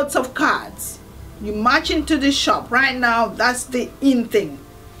loads of cards, you march into the shop. Right now, that's the in thing.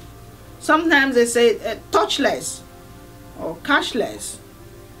 Sometimes they say touchless or cashless,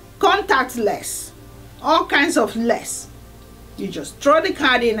 contactless, all kinds of less. You just throw the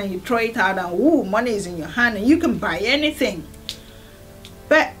card in and you throw it out, and woo, money is in your hand and you can buy anything.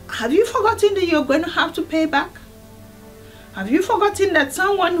 But have you forgotten that you're going to have to pay back? Have you forgotten that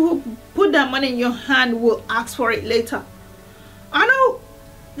someone who put that money in your hand will ask for it later? I know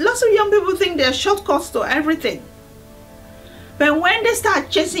lots of young people think there are shortcuts to everything. But when they start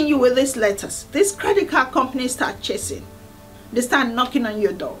chasing you with these letters, these credit card companies start chasing. They start knocking on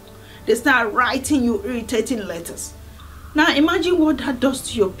your door. They start writing you irritating letters. Now imagine what that does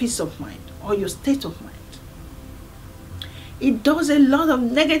to your peace of mind or your state of mind. It does a lot of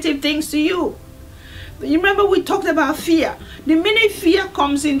negative things to you. You remember we talked about fear. The minute fear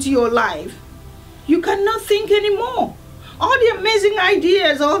comes into your life, you cannot think anymore. All the amazing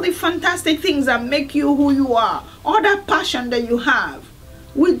ideas, all the fantastic things that make you who you are, all that passion that you have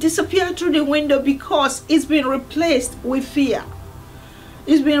will disappear through the window because it's been replaced with fear.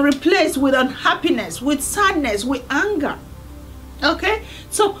 It's been replaced with unhappiness, with sadness, with anger. Okay?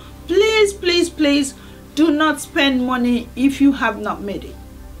 So please, please, please do not spend money if you have not made it.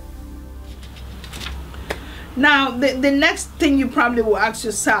 Now, the next thing you probably will ask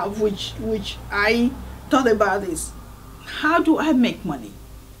yourself, which I thought about, is how do I make money?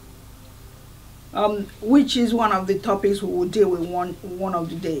 Which is one of the topics we will deal with one of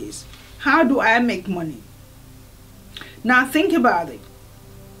the days. How do I make money? Now think about it.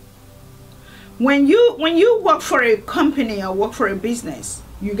 When you work for a company or work for a business,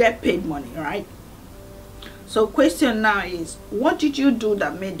 you get paid money, right? So question now is, what did you do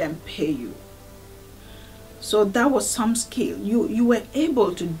that made them pay you? So that was some skill. You were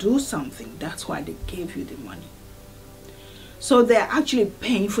able to do something. That's why they gave you the money. So they're actually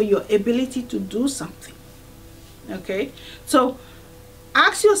paying for your ability to do something. Okay? So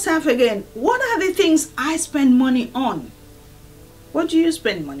ask yourself again, what are the things I spend money on? What do you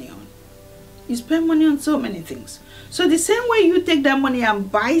spend money on? You spend money on so many things. So the same way you take that money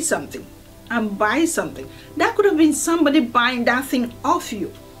and buy something, that could have been somebody buying that thing off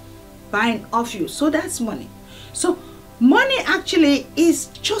you. So that's money. So money actually is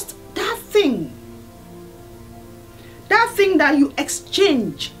just that thing that you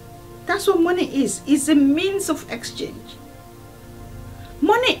exchange. That's what money is. It's a means of exchange.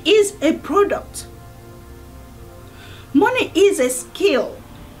 Money is a product. Money is a skill.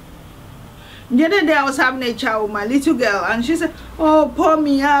 The other day I was having a chat with my little girl and she said, oh, poor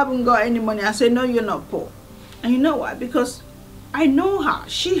me, I haven't got any money. I said, no, you're not poor. And you know why? Because I know her.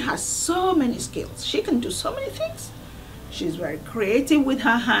 She has so many skills. She can do so many things. She's very creative with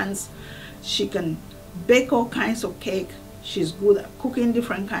her hands. She can bake all kinds of cake. She's good at cooking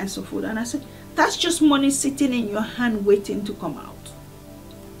different kinds of food. And I said, that's just money sitting in your hand waiting to come out.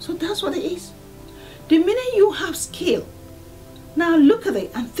 So that's what it is. The minute you have skill, now look at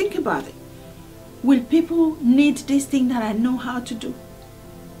it and think about it. Will people need this thing that I know how to do?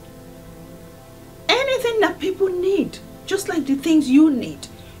 Anything that people need, just like the things you need.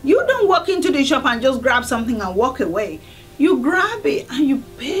 You don't walk into the shop and just grab something and walk away. You grab it and you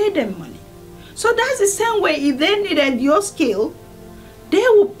pay them money. So that's the same way. If they needed your skill, they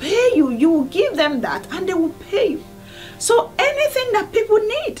will pay you. You will give them that and they will pay you. So anything that people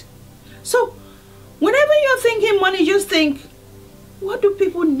need. So whenever you're thinking money, just think, what do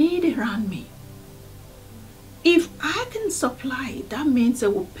people need around me? If I can supply it, that means they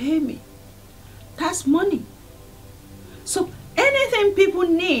will pay me. That's money. So anything people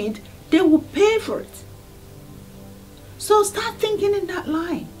need, they will pay for it. So start thinking in that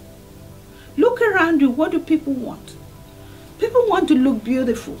line. Look around you. What do people want? People want to look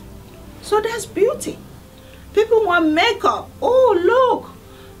beautiful. So that's beauty. People want makeup. Oh, look,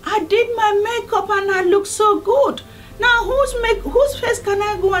 I did my makeup and I look so good. Now, whose face can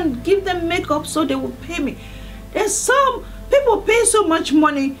I go and give them makeup so they will pay me? There's some people pay so much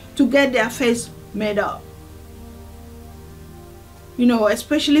money to get their face made up. You know,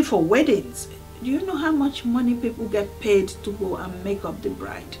 especially for weddings. Do you know how much money people get paid to go and make up the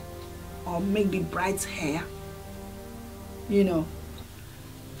bride or make the bride's hair? You know,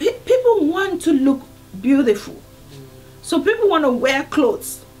 people want to look beautiful. So people want to wear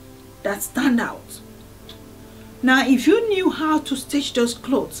clothes that stand out. Now, if you knew how to stitch those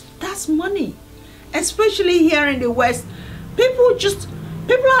clothes, that's money. Especially here in the West, people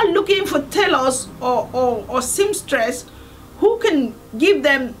are looking for tailors or seamstress who can give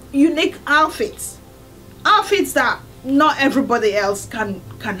them unique outfits that not everybody else can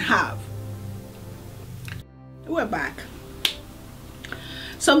have. We're back.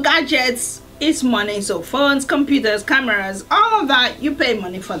 So gadgets is money. So phones, computers, cameras, all of that, you pay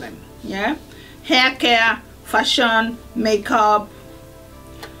money for them. Yeah, hair care, fashion, makeup.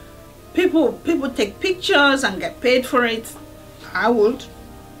 People take pictures and get paid for it. I would.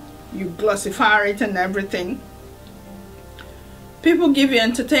 You glossify it and everything. People give you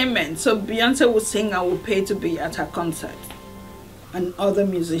entertainment. So Beyonce would sing, I will pay to be at her concert. And other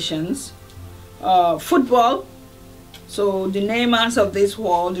musicians. Football. So the Neymars of this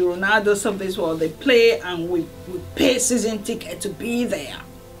world, the Ronaldos of this world, they play and we pay season ticket to be there.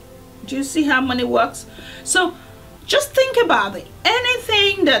 Do you see how money works? So just think about it.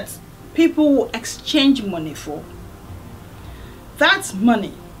 Anything that people will exchange money for, that's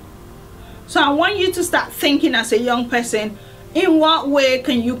money. So I want you to start thinking as a young person, in what way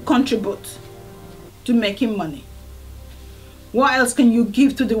can you contribute to making money? What else can you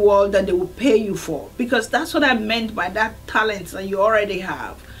give to the world that they will pay you for? Because that's what I meant by that talent that you already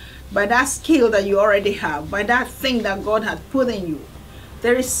have, by that skill that you already have, by that thing that God had put in you.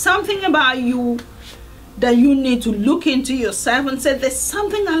 There is something about you that you need to look into yourself and say, there's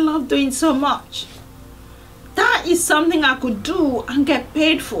something I love doing so much. That is something I could do and get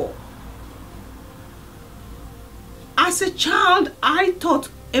paid for. As a child, I thought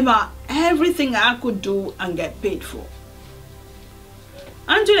about everything I could do and get paid for.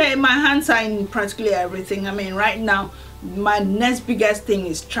 And today, my hands are in practically everything. I mean, right now, my next biggest thing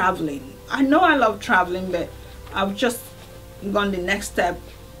is traveling. I know I love traveling, but I've just gone the next step,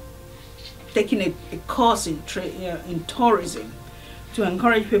 taking a course in tourism to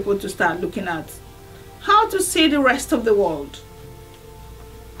encourage people to start looking at how to see the rest of the world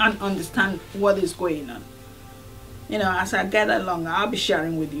and understand what is going on. You know, as I get along, I'll be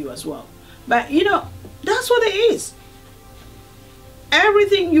sharing with you as well. But you know, that's what it is.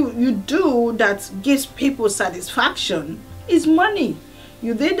 Everything you do that gives people satisfaction is money.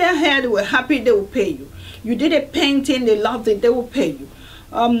 You did their hair, they were happy, they will pay you. You did a painting, they loved it, they will pay you.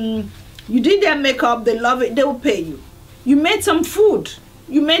 You did their makeup, they love it, they will pay you. You made some food,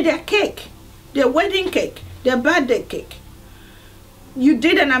 you made their cake, their wedding cake, their birthday cake. You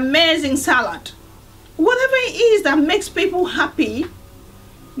did an amazing salad. Whatever it is that makes people happy,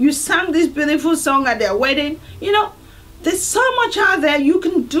 you sang this beautiful song at their wedding. You know, there's so much out there you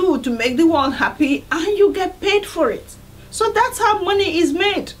can do to make the world happy and you get paid for it. So that's how money is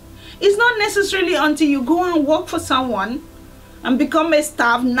made. It's not necessarily until you go and work for someone and become a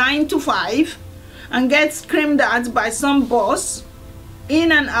staff 9 to 5 and get screamed at by some boss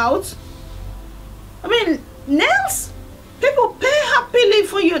in and out. I mean, nails, people pay happily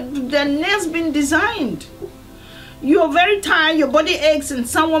for their nails being designed. You're very tired, your body aches and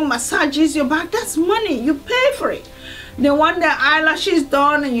someone massages your back, that's money, you pay for it. They want their eyelashes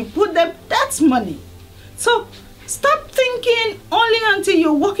done and you put them, that's money. So stop thinking only until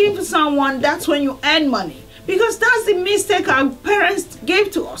you're working for someone, that's when you earn money. Because that's the mistake our parents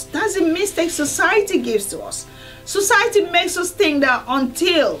gave to us. That's the mistake society gives to us. Society makes us think that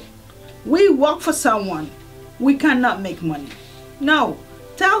until we work for someone, we cannot make money. No,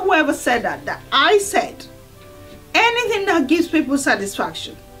 tell whoever said that I said anything that gives people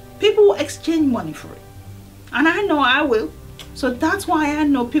satisfaction, people will exchange money for it. And I know I will. So that's why I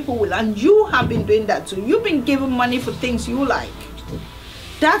know people will. And you have been doing that too. You've been giving money for things you like.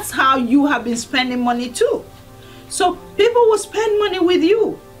 That's how you have been spending money too. So people will spend money with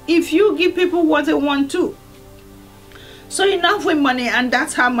you if you give people what they want to. So enough with money, and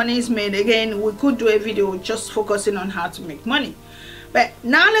that's how money is made. Again, we could do a video just focusing on how to make money. But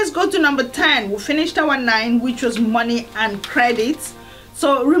now let's go to number 10. We finished our 9, which was money and credits.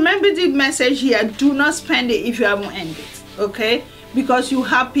 So remember the message here, do not spend it if you haven't earned it, okay? Because you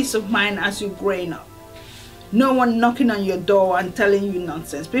have peace of mind as you're growing up. No one knocking on your door and telling you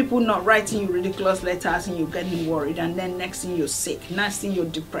nonsense. People not writing you ridiculous letters and you're getting worried. And then next thing you're sick. Next thing you're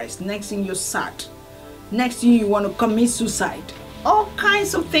depressed. Next thing you're sad. Next thing you want to commit suicide. All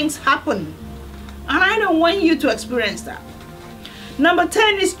kinds of things happen. And I don't want you to experience that. Number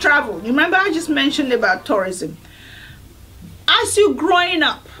 10 is travel. Remember I just mentioned about tourism. As you're growing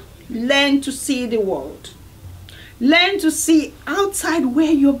up, learn to see the world. Learn to see outside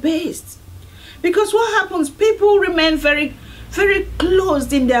where you're based. Because what happens, people remain very, very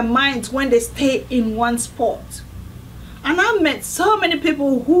closed in their minds when they stay in one spot. And I've met so many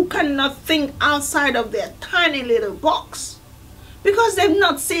people who cannot think outside of their tiny little box because they've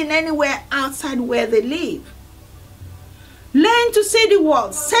not seen anywhere outside where they live. Learn to see the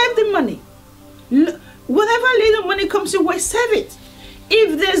world. Save the money. Whatever little money comes your way, save it.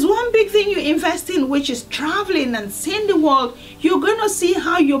 If there's one big thing you invest in, which is traveling and seeing the world, you're going to see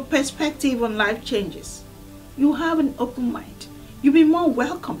how your perspective on life changes. You have an open mind. You'll be more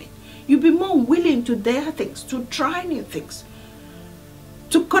welcoming. You'll be more willing to dare things, to try new things,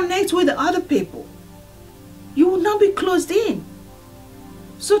 to connect with other people. You will not be closed in.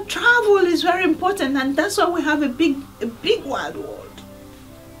 So travel is very important, and that's why we have a big wide world.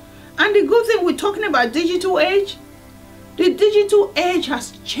 And the good thing, we're talking about digital age. The digital age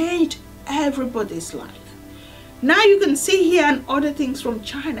has changed everybody's life. Now you can see here and order things from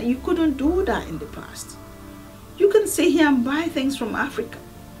China. You couldn't do that in the past. You can sit here and buy things from Africa.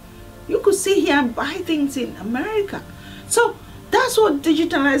 You could sit here and buy things in America. So that's what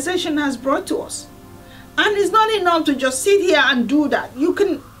digitalization has brought to us. And it's not enough to just sit here and do that. You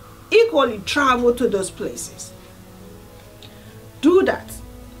can equally travel to those places. Do that.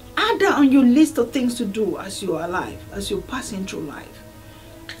 Add that on your list of things to do as you're alive, as you're passing through life.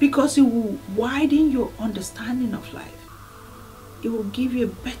 Because it will widen your understanding of life. It will give you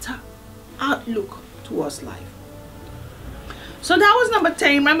a better outlook towards life. So that was number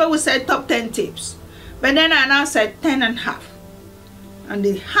 10. Remember we said top 10 tips. But then I now said 10 and half. And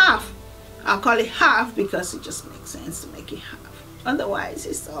the half, I'll call it half because it just makes sense to make it half. Otherwise,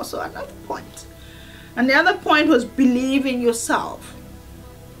 it's also another point. And the other point was believe in yourself.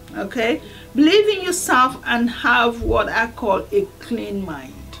 Okay? Believe in yourself and have what I call a clean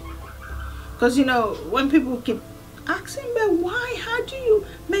mind. Because, you know, when people keep asking me, why? How do you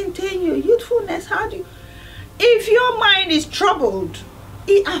maintain your youthfulness? How do you... If your mind is troubled,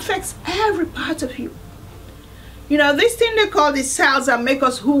 it affects every part of you. You know, this thing they call the cells that make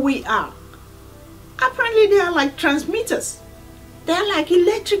us who we are. Apparently, they are like transmitters. They are like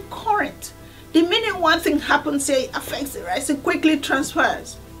electric current. The minute one thing happens, say it affects the rest, it quickly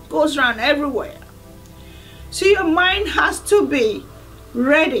transfers, goes around everywhere. So your mind has to be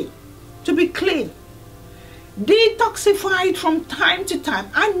ready to be clean. Detoxified from time to time.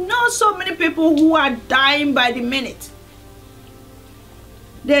 I know so many people who are dying by the minute.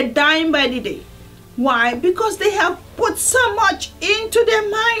 They're dying by the day. Why? Because they have put so much into their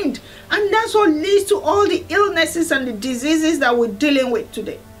mind. And that's what leads to all the illnesses and the diseases that we're dealing with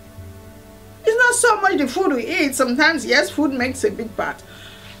today. It's not so much the food we eat. Sometimes, yes, food makes a big part.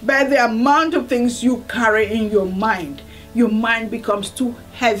 But the amount of things you carry in your mind becomes too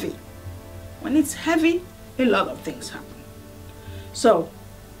heavy. When it's heavy, a lot of things happen. So,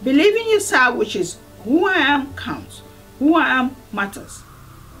 believe in yourself, which is who I am counts. Who I am matters.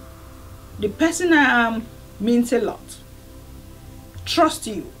 The person I am means a lot. Trust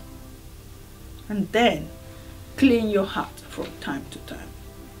you. And then clean your heart from time to time.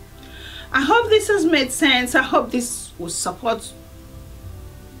 I hope this has made sense. I hope this will support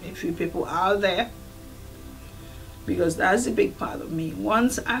a few people out there. Because that's a big part of me.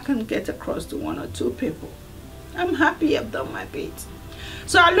 Once I can get across to one or two people, I'm happy I've done my bit.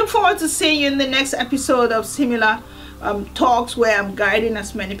 So I look forward to seeing you in the next episode of similar talks where I'm guiding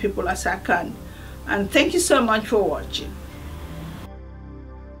as many people as I can. And thank you so much for watching.